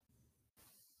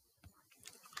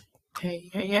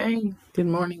Hey, hey, hey. Good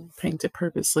morning, Painted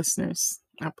Purpose listeners.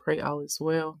 I pray all is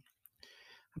well.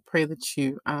 I pray that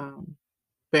you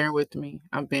bear with me.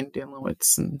 I've been dealing with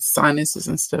some sinuses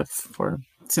and stuff for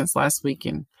since last week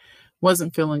and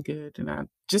wasn't feeling good. And I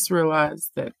just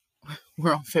realized that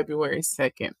we're on February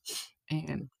 2nd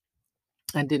and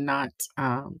I did not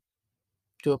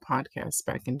do a podcast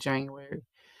back in January.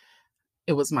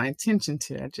 It was my intention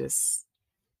to, I just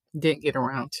didn't get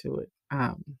around to it.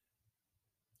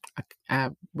 I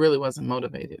really wasn't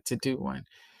motivated to do one.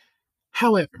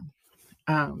 However,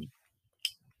 um,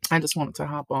 I just wanted to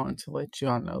hop on to let you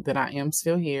all know that I am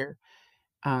still here.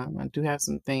 I do have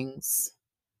some things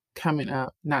coming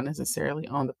up, not necessarily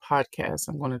on the podcast.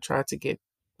 I'm going to try to get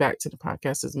back to the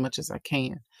podcast as much as I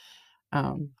can.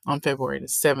 On February the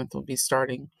 7th, we'll be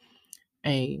starting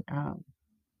a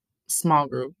small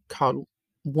group called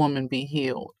Woman Be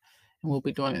Healed, and we'll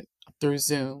be doing it through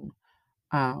Zoom.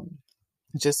 Um,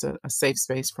 just a safe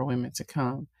space for women to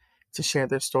come to share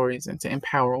their stories and to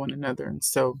empower one another. And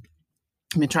so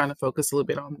I've been trying to focus a little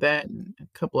bit on that and a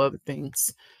couple other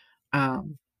things.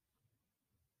 Um,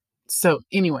 so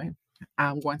anyway,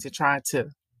 I'm going to try to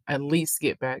at least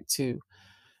get back to,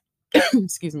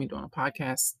 excuse me, doing a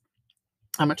podcast.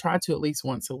 I'm gonna try to at least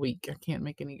once a week. I can't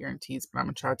make any guarantees, but I'm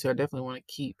gonna try to. I definitely want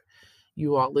to keep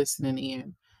you all listening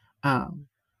in, um,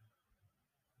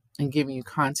 and giving you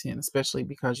content, especially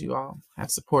because you all have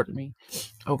supported me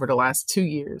over the last 2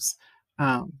 years.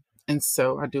 Um, and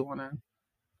so I do want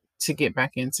to get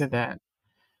back into that.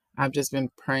 I've just been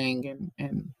praying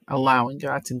and allowing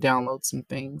God to download some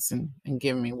things and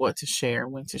giving me what to share,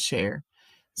 when to share.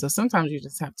 So sometimes you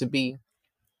just have to be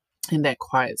in that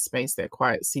quiet space, that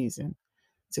quiet season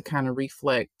to kind of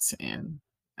reflect and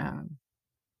um,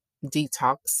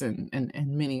 detox and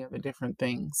many other different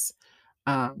things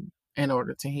in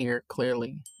order to hear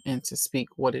clearly and to speak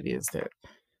what it is that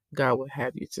God would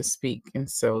have you to speak. And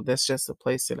so that's just a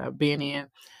place that I've been in.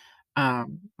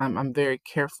 I'm very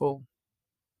careful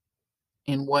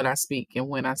in what I speak and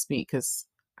when I speak because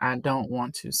I don't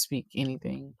want to speak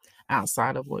anything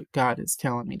outside of what God is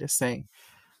telling me to say.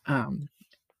 Um,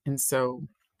 and so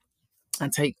I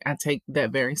take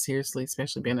that very seriously,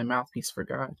 especially being a mouthpiece for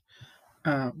God.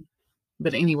 Um,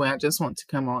 but anyway, I just want to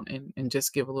come on and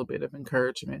just give a little bit of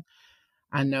encouragement.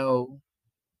 I know,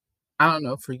 I don't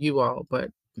know for you all,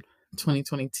 but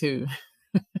 2022,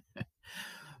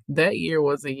 that year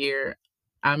was a year.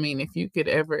 I mean, if you could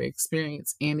ever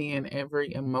experience any and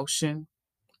every emotion,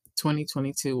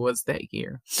 2022 was that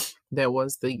year. That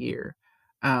was the year.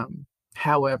 Um,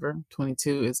 However,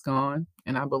 22 is gone,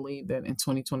 and I believe that in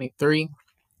 2023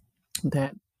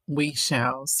 that we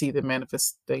shall see the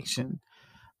manifestation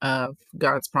of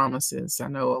God's promises. I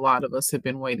know a lot of us have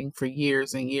been waiting for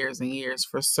years and years and years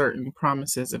for certain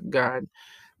promises of God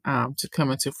to come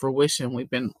into fruition. We've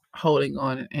been holding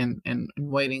on and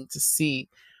waiting to see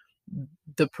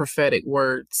the prophetic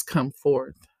words come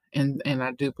forth. And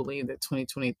I do believe that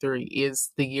 2023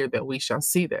 is the year that we shall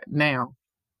see that. Now,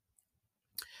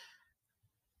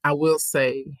 I will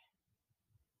say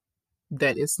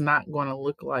that it's not going to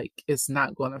look like, it's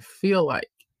not going to feel like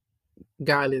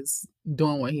God is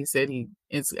doing what he said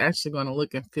it's actually going to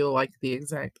look and feel like the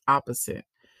exact opposite.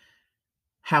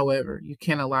 However, you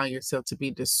can't allow yourself to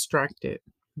be distracted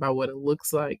by what it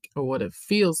looks like or what it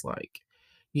feels like.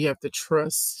 You have to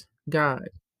trust God.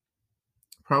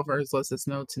 Proverbs lets us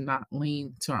know to not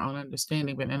lean to our own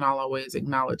understanding, but in all our ways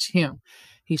acknowledge him.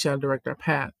 He shall direct our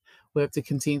path. We have to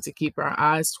continue to keep our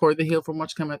eyes toward the hill from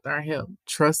which cometh our help.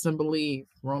 Trust and believe.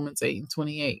 Romans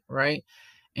 8:28, right?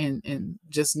 And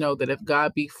just know that if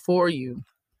God be for you,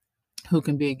 who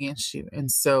can be against you? And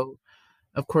so,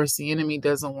 of course, the enemy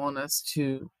doesn't want us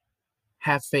to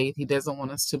have faith. He doesn't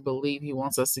want us to believe. He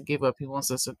wants us to give up. He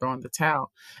wants us to throw in the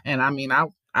towel. And I mean,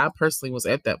 I personally was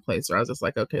at that place where I was just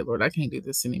like, okay, Lord, I can't do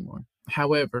this anymore.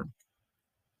 However,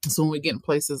 so when we get in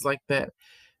places like that,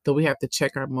 that we have to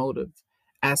check our motive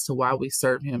as to why we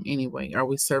serve him anyway. Are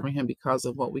we serving him because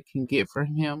of what we can get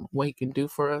from him, what he can do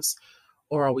for us,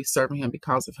 or are we serving him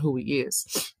because of who he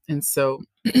is? And so,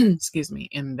 excuse me,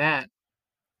 in that,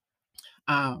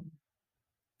 um,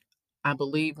 I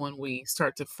believe when we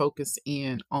start to focus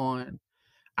in on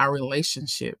our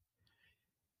relationship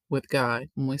with God,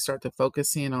 when we start to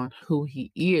focus in on who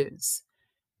he is,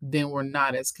 then we're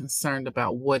not as concerned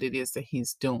about what it is that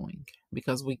he's doing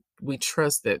because we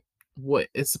trust that what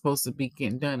is supposed to be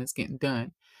getting done is getting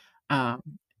done. Um,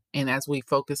 and as we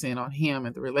focus in on him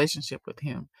and the relationship with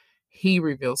him, he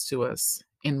reveals to us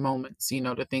in moments,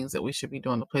 the things that we should be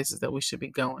doing, the places that we should be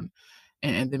going,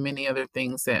 and the many other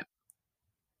things that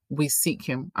we seek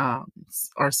him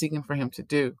are seeking for him to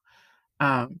do.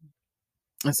 Um,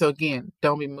 And so again,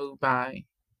 don't be moved by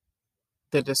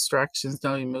the distractions,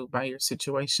 don't be moved by your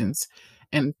situations,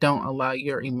 and don't allow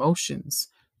your emotions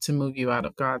to move you out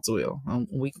of God's will.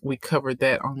 We covered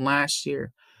that on last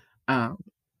year. Um,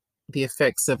 the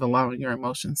effects of allowing your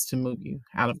emotions to move you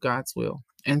out of God's will.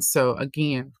 And so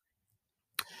again,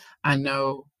 I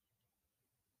know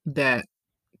that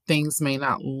things may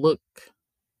not look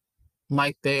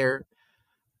like they're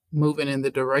moving in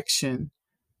the direction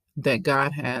that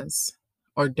God has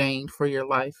ordained for your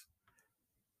life,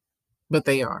 but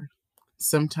they are.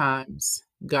 Sometimes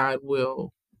God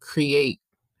will create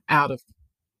out of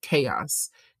chaos,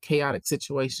 chaotic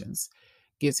situations,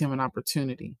 gives him an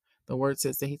opportunity. The word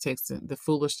says that he takes the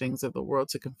foolish things of the world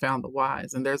to confound the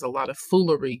wise. And there's a lot of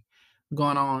foolery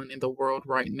going on in the world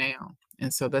right now.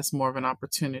 And so that's more of an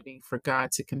opportunity for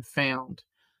God to confound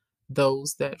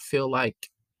those that feel like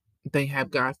they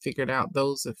have God figured out,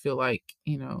 those that feel like,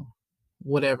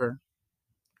 whatever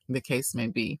the case may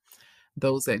be,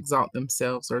 those that exalt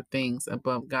themselves or things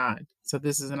above God. So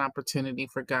this is an opportunity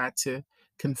for God to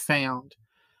confound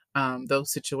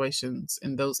those situations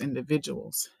and those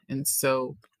individuals. And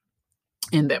so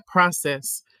in that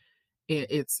process,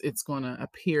 it's going to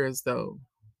appear as though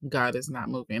God is not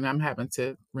moving. And I'm having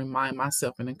to remind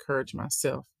myself and encourage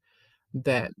myself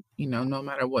that, no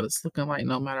matter what it's looking like,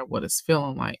 no matter what it's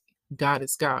feeling like, God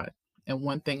is God. And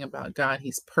one thing about God,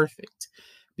 he's perfect.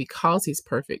 Because he's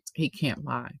perfect, he can't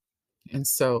lie. And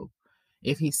so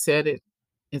if he said it,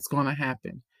 it's going to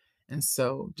happen. And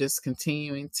so just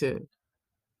continuing to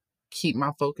keep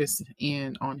my focus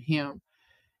in on him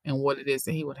and what it is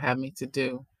that he would have me to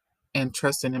do, and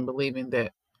trusting and believing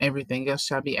that everything else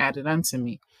shall be added unto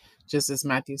me. Just as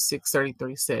Matthew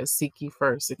 6:33 says, seek ye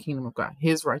first the kingdom of God,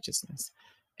 his righteousness.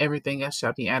 Everything else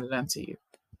shall be added unto you.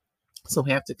 So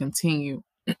we have to continue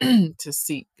to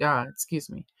seek God,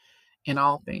 in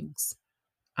all things,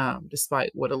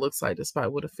 despite what it looks like,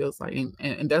 despite what it feels like.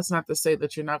 And that's not to say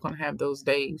that you're not going to have those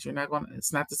days.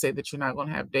 It's not to say that you're not going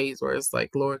to have days where it's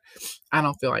like, Lord, I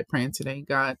don't feel like praying today.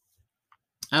 God,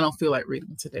 I don't feel like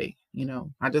reading today.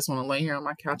 I just want to lay here on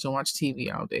my couch and watch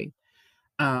TV all day.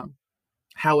 Um,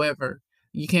 However,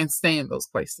 you can't stay in those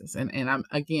places. And I'm,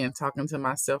 again, talking to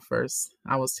myself first.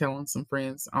 I was telling some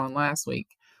friends on last week.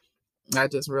 I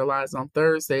just realized on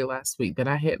Thursday last week that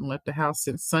I hadn't left the house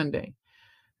since Sunday.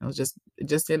 I was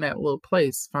just in that little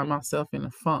place, find myself in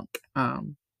a funk.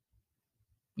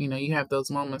 You have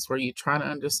those moments where you try to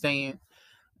understand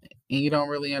and you don't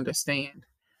really understand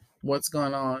what's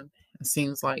going on. It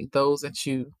seems like those that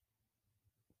you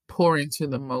pour into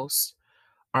the most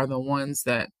are the ones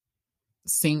that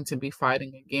seem to be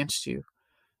fighting against you.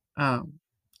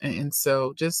 And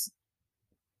so just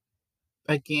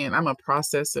again, I'm a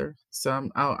processor, so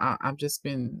I've just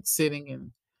been sitting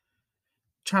and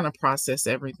trying to process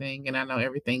everything, and I know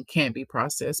everything can't be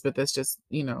processed, but that's just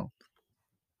in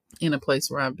a place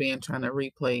where I've been trying to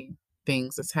replay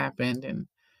things that's happened and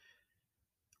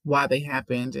why they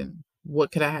happened and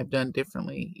what could I have done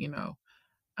differently.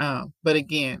 But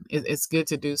again, it's good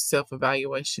to do self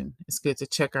evaluation. It's good to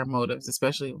check our motives,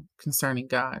 especially concerning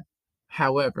God.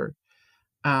 However,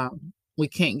 we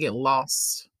can't get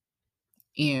lost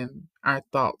in our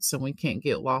thoughts and we can't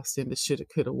get lost in the shoulda,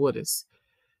 coulda, wouldas.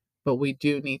 But we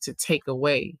do need to take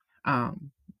away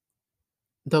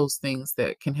those things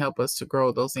that can help us to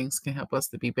grow. Those things can help us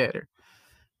to be better.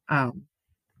 Um,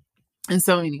 and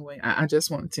so, anyway, I just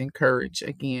wanted to encourage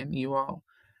again you all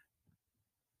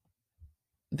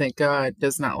that God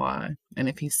does not lie. And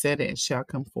if he said it, it shall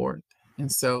come forth.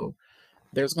 And so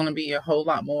there's going to be a whole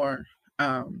lot more.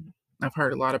 I've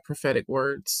heard a lot of prophetic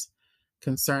words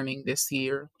concerning this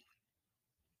year.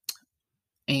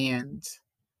 And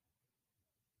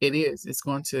it's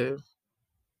going to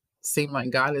seem like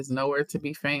God is nowhere to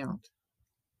be found.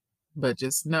 But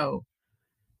just know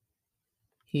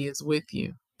he is with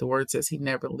you. The word says he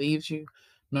never leaves you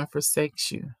nor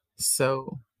forsakes you.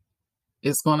 So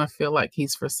it's going to feel like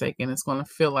he's forsaken. It's going to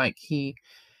feel like he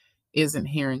isn't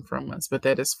hearing from us, but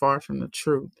that is far from the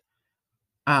truth.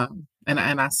 And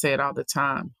I say it all the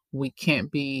time. We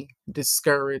can't be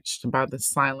discouraged by the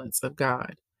silence of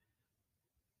God.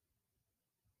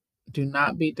 Do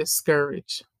not be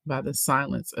discouraged by the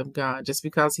silence of God. Just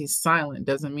because he's silent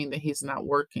doesn't mean that he's not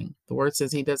working. The word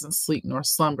says he doesn't sleep nor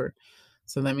slumber.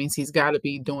 So that means he's got to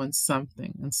be doing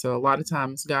something. And so a lot of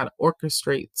times God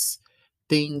orchestrates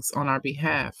things on our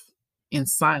behalf in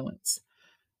silence.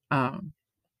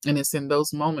 And it's in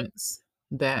those moments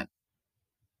that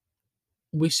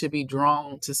we should be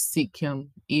drawn to seek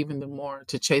him even the more,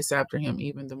 to chase after him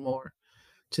even the more,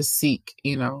 to seek,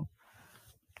 him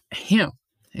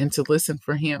and to listen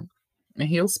for him. And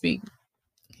he'll speak.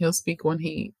 He'll speak when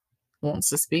he wants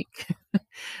to speak. The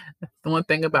one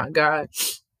thing about God,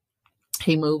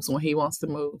 he moves when he wants to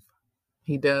move.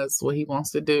 He does what he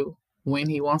wants to do, when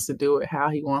he wants to do it, how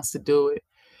he wants to do it.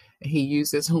 He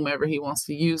uses whomever he wants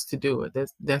to use to do it.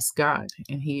 That's God,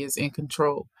 and he is in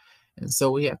control. And so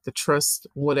we have to trust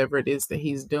whatever it is that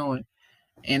he's doing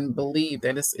and believe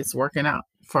that it's working out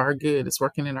for our good. It's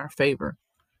working in our favor.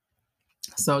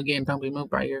 So again, don't be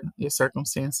moved by your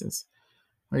circumstances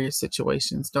or your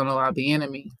situations. Don't allow the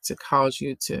enemy to cause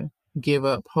you to give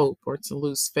up hope or to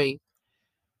lose faith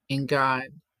in God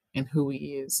and who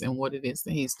he is and what it is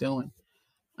that he's doing.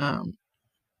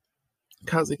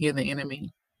 Because again, the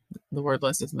enemy, the word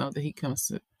lets us know that he comes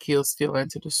to kill, steal, and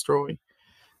to destroy.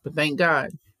 But thank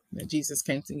God that Jesus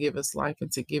came to give us life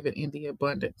and to give it in the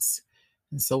abundance.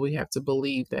 And so we have to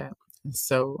believe that. And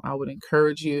so I would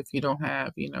encourage you, if you don't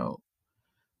have,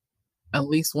 at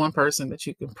least one person that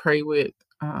you can pray with,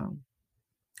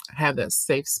 have that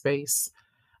safe space.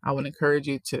 I would encourage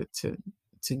you to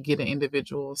get an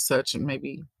individual such,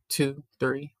 maybe two,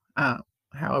 three,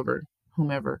 however,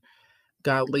 whomever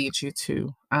God leads you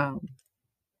to,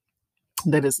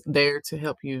 that is there to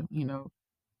help you.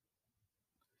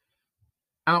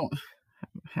 I don't.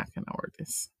 How can I word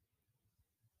this?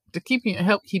 To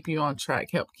help keep you on track,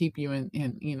 help keep you in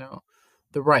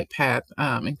the right path.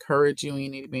 Encourage you when you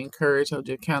need to be encouraged, hold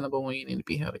you accountable when you need to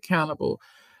be held accountable.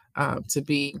 To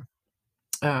be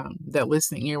that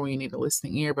listening ear when you need a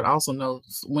listening ear, but also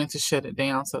knows when to shut it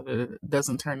down so that it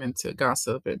doesn't turn into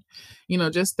gossip, and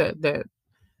just that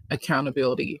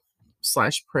accountability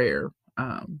slash prayer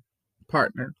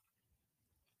partner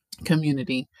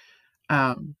community,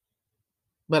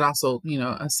 but also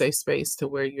a safe space to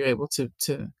where you're able to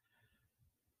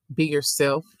be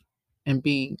yourself and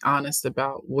be honest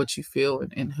about what you feel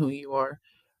and who you are,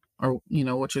 or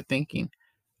what you're thinking,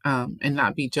 and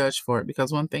not be judged for it,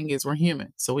 because one thing is we're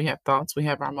human, so we have thoughts, we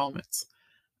have our moments,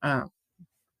 um,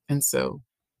 and so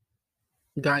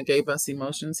God gave us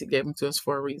emotions. He gave them to us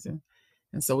for a reason,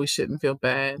 and so we shouldn't feel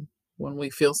bad when we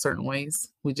feel certain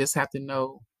ways. We just have to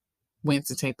know when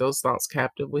to take those thoughts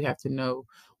captive. We have to know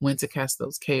when to cast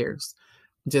those cares,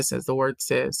 just as the word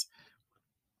says.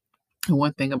 And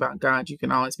one thing about God, you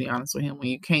can always be honest with him. When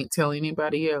you can't tell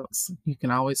anybody else, you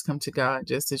can always come to God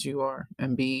just as you are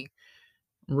and be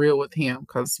real with him.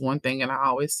 Because one thing, and I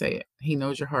always say it, he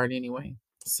knows your heart anyway.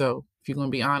 So if you're going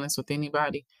to be honest with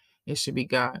anybody, it should be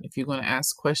God. If you're going to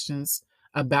ask questions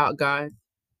about God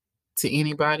to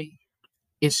anybody,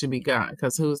 it should be God,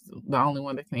 because who's the only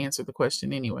one that can answer the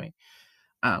question anyway?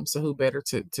 So who better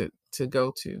to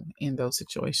go to in those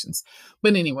situations?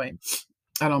 But anyway,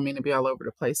 I don't mean to be all over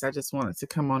the place. I just wanted to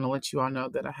come on and let you all know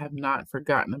that I have not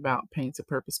forgotten about Pain to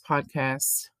Purpose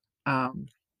podcast. Had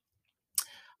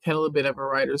a little bit of a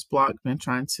writer's block, been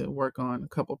trying to work on a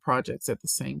couple projects at the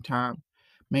same time.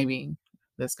 Maybe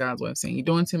that's God's way of saying you're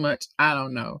doing too much. I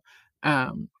don't know.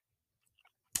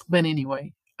 But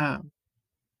anyway,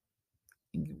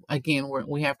 again,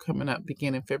 we have coming up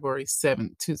beginning February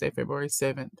 7th, Tuesday, February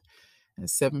 7th at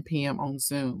 7 p.m. on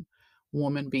Zoom,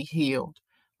 Woman Be Healed.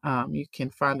 You can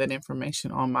find that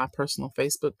information on my personal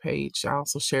Facebook page. I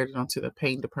also shared it onto the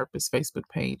Pain to Purpose Facebook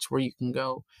page, where you can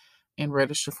go and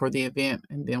register for the event.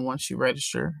 And then once you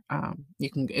register,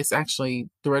 it's actually,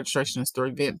 the registration is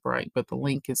through Eventbrite, but the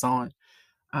link is on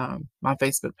my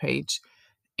Facebook page.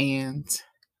 And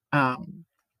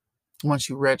once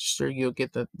you register, you'll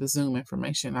get the Zoom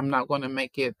information. I'm not going to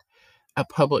make it a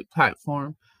public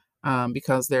platform,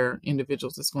 because there are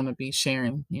individuals that's going to be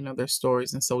sharing, their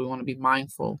stories. And so we want to be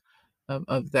mindful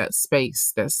of that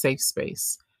space, that safe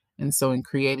space. And so in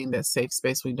creating that safe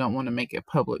space, we don't want to make it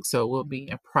public. So it will be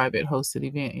a private hosted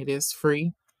event. It is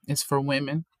free. It's for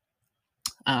women.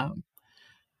 I'll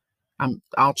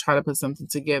try to put something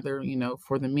together,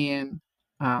 for the men,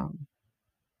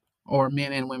 or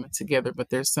men and women together.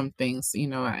 But there's some things,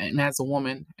 and as a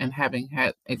woman and having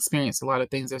had experienced a lot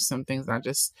of things, there's some things I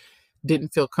just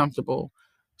didn't feel comfortable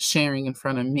sharing in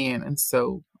front of men. And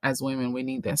so as women, we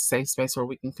need that safe space where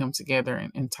we can come together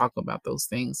and talk about those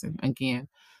things. And again,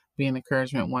 be an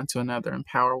encouragement one to another,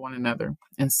 empower one another.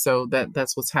 And so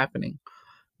that's what's happening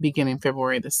beginning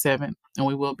February the 7th. And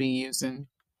we will be using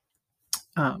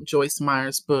Joyce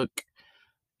Meyer's book,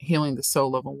 Healing the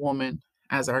Soul of a Woman,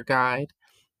 as our guide.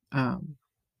 I've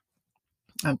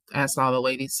asked all the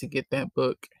ladies to get that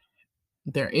book.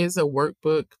 There is a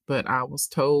workbook, but I was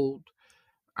told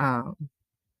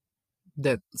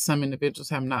that some individuals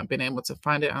have not been able to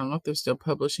find it. I don't know if they're still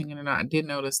publishing it or not. I did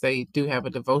notice they do have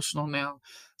a devotional now.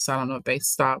 So I don't know if they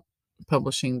stopped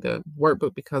publishing the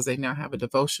workbook because they now have a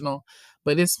devotional.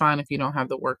 But it's fine if you don't have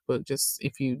the workbook. Just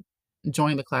if you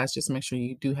join the class, just make sure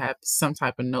you do have some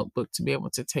type of notebook to be able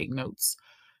to take notes.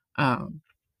 Um,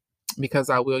 because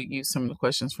I will use some of the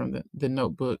questions from the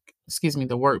notebook, excuse me,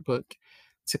 the workbook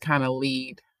to kind of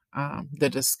lead the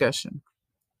discussion.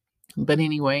 But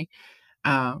anyway,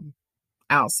 um,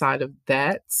 outside of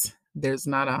that, there's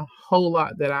not a whole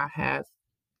lot that I have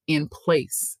in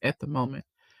place at the moment.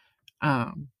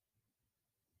 Um,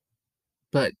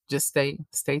 but just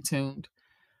stay tuned.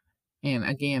 And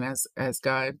again, as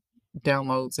God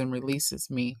downloads and releases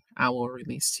me, I will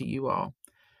release to you all.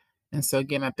 And so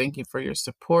again, I thank you for your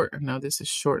support. I know this is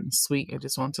short and sweet. I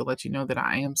just want to let you know that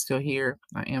I am still here.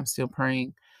 I am still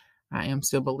praying. I am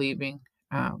still believing.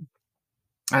 Um,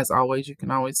 as always, you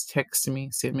can always text me,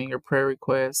 send me your prayer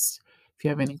requests. If you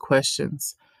have any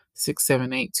questions,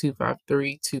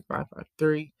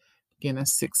 678-253-2553. Again,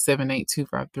 that's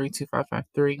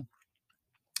 678-253-2553.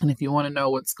 And if you want to know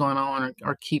what's going on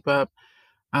or keep up,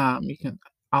 you can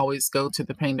always go to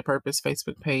the Pain to Purpose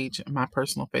Facebook page, my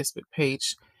personal Facebook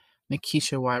page,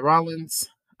 Nikisha Y. Rollins.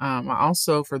 I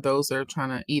also, for those that are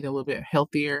trying to eat a little bit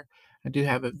healthier, I do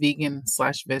have a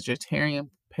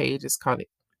vegan/vegetarian page. It's called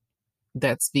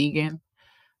That's Vegan.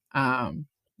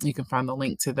 You can find the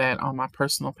link to that on my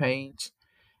personal page.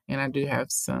 And I do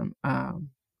have some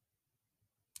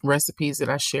recipes that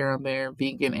I share on there,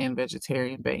 vegan and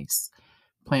vegetarian based,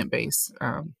 plant based.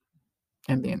 And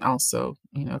then also,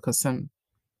 because some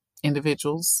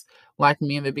individuals like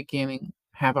me in the beginning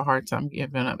have a hard time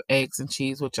giving up eggs and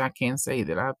cheese, which I can say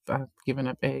that I've given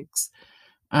up eggs.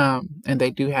 And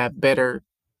they do have better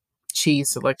cheese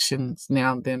selections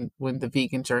now than when the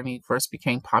vegan journey first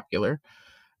became popular.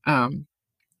 Um,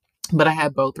 but I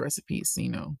have both recipes,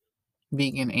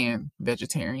 vegan and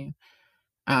vegetarian,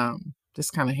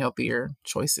 just kind of healthier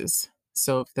choices.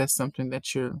 So if that's something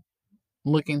that you're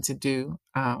looking to do,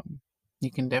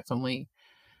 you can definitely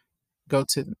go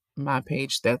to my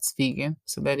page. That's vegan.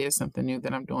 So that is something new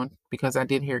that I'm doing because I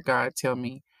did hear God tell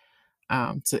me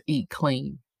to eat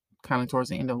clean kind of towards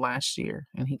the end of last year.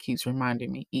 And he keeps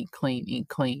reminding me, eat clean, eat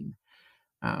clean.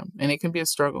 And it can be a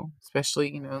struggle,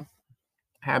 especially,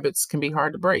 habits can be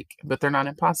hard to break, but they're not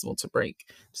impossible to break.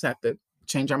 Just have to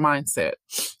change our mindset.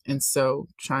 And so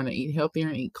trying to eat healthier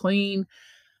and eat clean.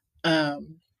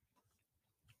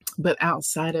 But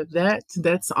outside of that,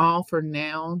 that's all for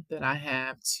now that I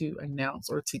have to announce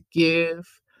or to give.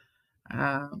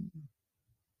 Um,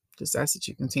 just ask that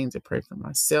you continue to pray for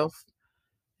myself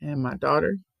and my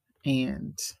daughter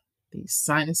and these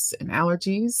sinus and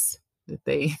allergies that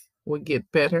they would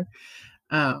get better.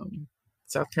 Um,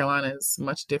 South Carolina is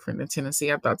much different than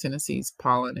Tennessee. I thought Tennessee's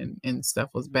pollen and stuff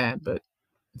was bad, but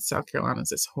South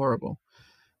Carolina's is horrible.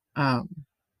 But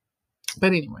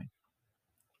anyway,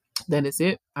 that is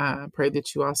it. I pray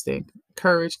that you all stay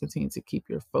encouraged, continue to keep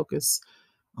your focus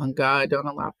on God. Don't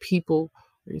allow people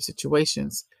or your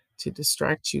situations to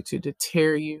distract you, to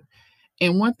deter you.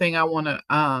 And one thing I want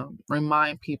to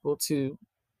remind people to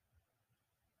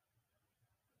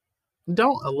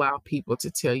don't allow people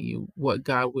to tell you what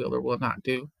God will or will not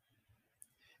do.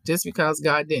 Just because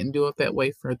God didn't do it that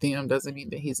way for them doesn't mean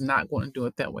that He's not going to do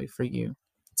it that way for you.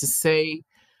 To say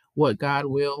what God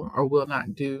will or will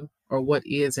not do, or what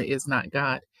is or is not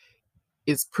God,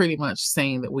 is pretty much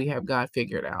saying that we have God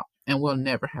figured out, and we'll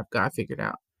never have God figured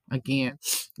out. Again,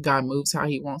 God moves how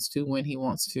He wants to, when He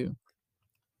wants to.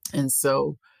 And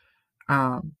so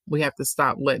we have to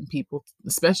stop letting people,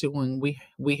 especially when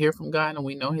we hear from God and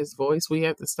we know His voice, we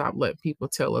have to stop letting people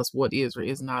tell us what is or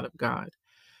is not of God.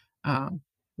 Um,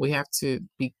 we have to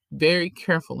be very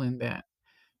careful in that.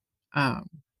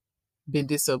 Been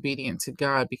disobedient to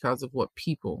God because of what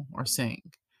people are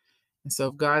saying. And so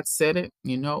if God said it,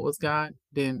 you know it was God,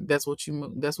 then that's what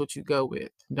you go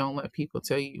with. Don't let people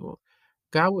tell you, well,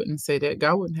 God wouldn't say that.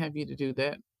 God wouldn't have you to do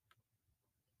that.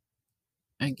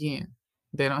 Again,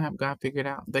 they don't have God figured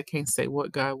out. They can't say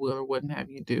what God will or wouldn't have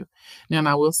you do. Now, and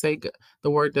I will say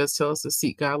the word does tell us to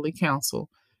seek godly counsel,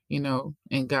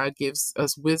 and God gives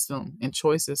us wisdom and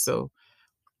choices. So,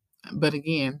 but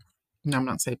again, no, I'm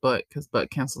not saying but, because but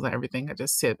cancels out everything I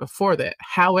just said before that.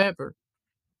 However,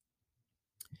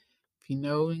 if you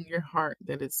know in your heart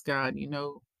that it's God,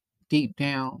 deep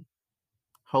down,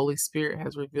 Holy Spirit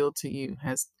has revealed to you,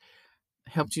 has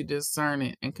helped you discern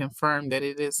it and confirm that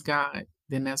it is God,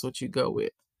 then that's what you go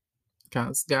with.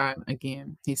 Because God,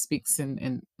 again, He speaks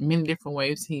in many different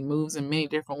ways. He moves in many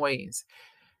different ways.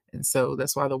 And so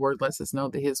that's why the word lets us know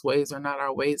that His ways are not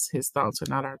our ways, His thoughts are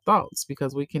not our thoughts,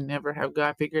 because we can never have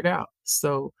God figured out.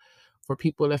 So for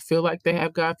people that feel like they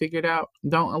have God figured out,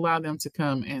 don't allow them to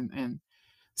come and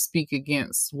speak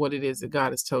against what it is that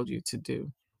God has told you to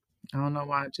do. I don't know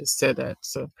why I just said that.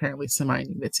 So apparently somebody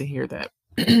needed to hear that.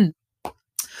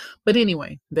 But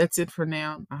anyway, that's it for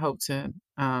now. I hope to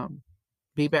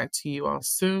be back to you all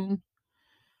soon.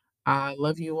 I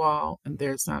love you all, and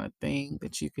there's not a thing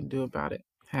that you can do about it.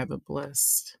 Have a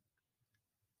blessed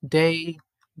day,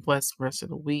 blessed rest of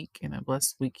the week, and a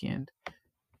blessed weekend.